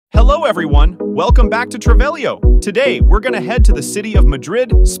Hello everyone, welcome back to Travelio. Today, we're gonna head to the city of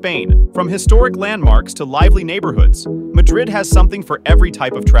Madrid, Spain. From historic landmarks to lively neighborhoods, Madrid has something for every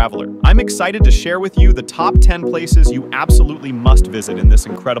type of traveler. I'm excited to share with you the top 10 places you absolutely must visit in this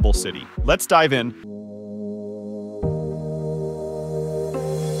incredible city. Let's dive in.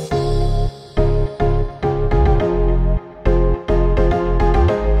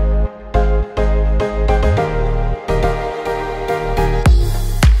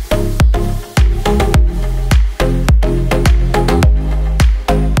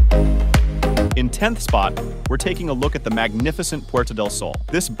 In 10th spot, we're taking a look at the magnificent Puerta del Sol.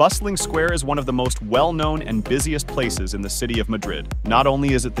 This bustling square is one of the most well-known and busiest places in the city of Madrid. Not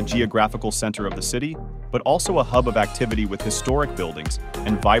only is it the geographical center of the city, but also a hub of activity with historic buildings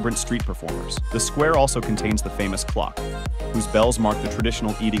and vibrant street performers. The square also contains the famous clock, whose bells mark the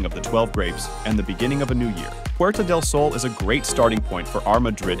traditional eating of the 12 grapes and the beginning of a new year. Puerta del Sol is a great starting point for our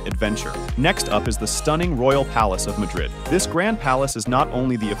Madrid adventure. Next up is the stunning Royal Palace of Madrid. This grand palace is not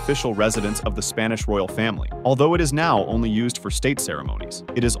only the official residence of the Spanish royal family, although it is now only used for state ceremonies.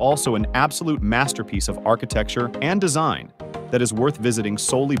 It is also an absolute masterpiece of architecture and design that is worth visiting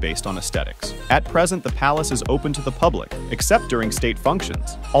solely based on aesthetics. At present, the palace is open to the public, except during state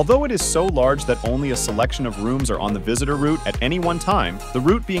functions. Although it is so large that only a selection of rooms are on the visitor route at any one time, the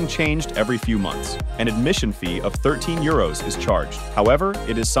route being changed every few months. An admission fee of 13 euros is charged. However,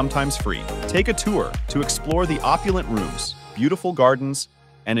 it is sometimes free. Take a tour to explore the opulent rooms, beautiful gardens,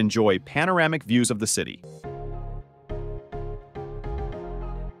 and enjoy panoramic views of the city.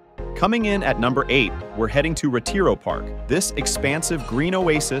 Coming in at number 8, we're heading to Retiro Park. This expansive green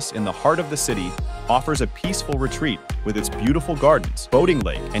oasis in the heart of the city offers a peaceful retreat with its beautiful gardens, boating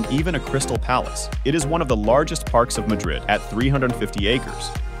lake, and even a crystal palace. It is one of the largest parks of Madrid at 350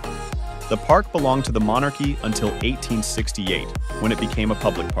 acres. The park belonged to the monarchy until 1868, when it became a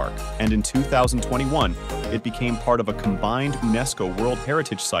public park, and in 2021, it became part of a combined UNESCO World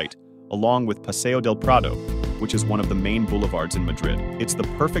Heritage Site along with Paseo del Prado, which is one of the main boulevards in Madrid. It's the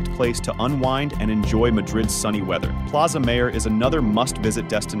perfect place to unwind and enjoy Madrid's sunny weather. Plaza Mayor is another must-visit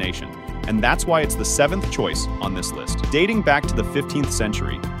destination, and that's why it's the 7th choice on this list. Dating back to the 15th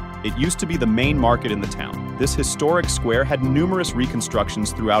century, it used to be the main market in the town. This historic square had numerous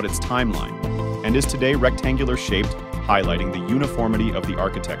reconstructions throughout its timeline, and is today rectangular-shaped, highlighting the uniformity of the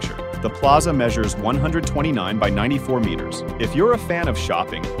architecture. The plaza measures 129 by 94 meters. If you're a fan of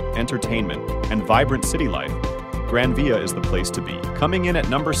shopping, entertainment, and vibrant city life, Gran Via is the place to be. Coming in at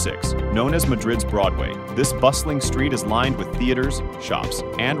number 6, known as Madrid's Broadway, this bustling street is lined with theaters, shops,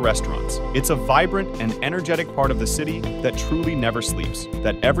 and restaurants. It's a vibrant and energetic part of the city that truly never sleeps,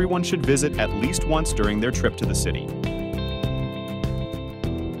 that everyone should visit at least once during their trip to the city.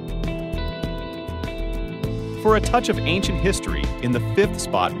 For a touch of ancient history, in the 5th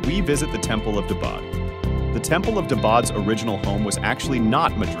spot, we visit the Temple of Debod. The Temple of Debod's original home was actually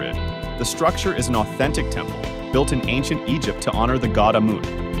not Madrid. The structure is an authentic temple, built in ancient Egypt to honor the god Amun.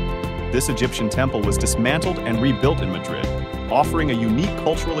 This Egyptian temple was dismantled and rebuilt in Madrid, offering a unique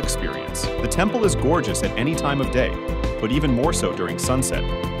cultural experience. The temple is gorgeous at any time of day, but even more so during sunset,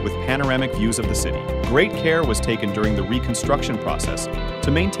 with panoramic views of the city. Great care was taken during the reconstruction process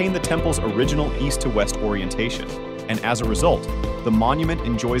to maintain the temple's original east-to-west orientation, and as a result, the monument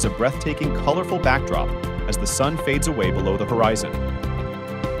enjoys a breathtaking, colorful backdrop as the sun fades away below the horizon.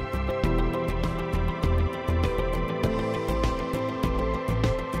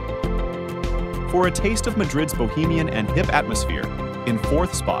 For a taste of Madrid's bohemian and hip atmosphere, in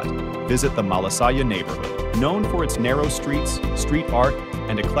 4th spot, visit the Malasaña neighborhood. Known for its narrow streets, street art,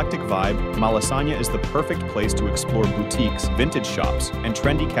 and eclectic vibe, Malasaña is the perfect place to explore boutiques, vintage shops, and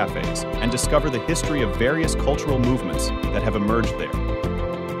trendy cafes, and discover the history of various cultural movements that have emerged there.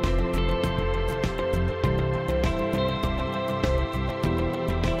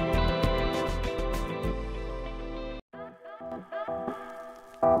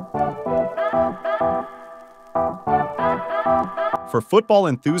 For football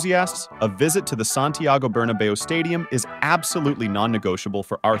enthusiasts, a visit to the Santiago Bernabéu Stadium is absolutely non-negotiable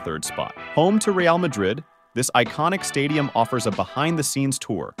for our 3rd spot. Home to Real Madrid, this iconic stadium offers a behind-the-scenes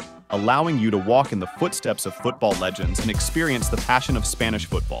tour, allowing you to walk in the footsteps of football legends and experience the passion of Spanish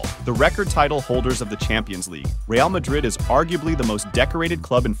football. The record title holders of the Champions League, Real Madrid is arguably the most decorated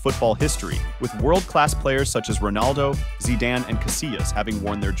club in football history, with world-class players such as Ronaldo, Zidane, and Casillas having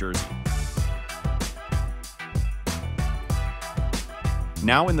worn their jersey.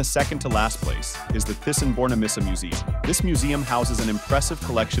 Now in the second to last place is the Thyssen-Bornemisza Museum. This museum houses an impressive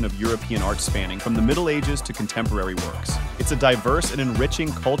collection of European art spanning from the Middle Ages to contemporary works. It's a diverse and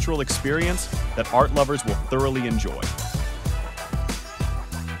enriching cultural experience that art lovers will thoroughly enjoy.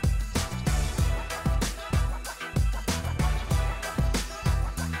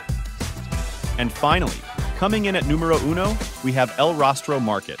 And finally, coming in at numero uno, we have El Rastro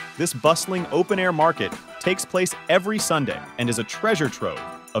Market. This bustling open-air market takes place every Sunday and is a treasure trove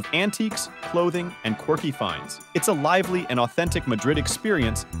of antiques, clothing, and quirky finds. It's a lively and authentic Madrid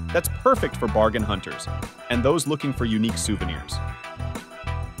experience that's perfect for bargain hunters and those looking for unique souvenirs.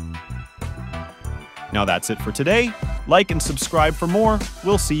 Now that's it for today. Like and subscribe for more.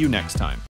 We'll see you next time.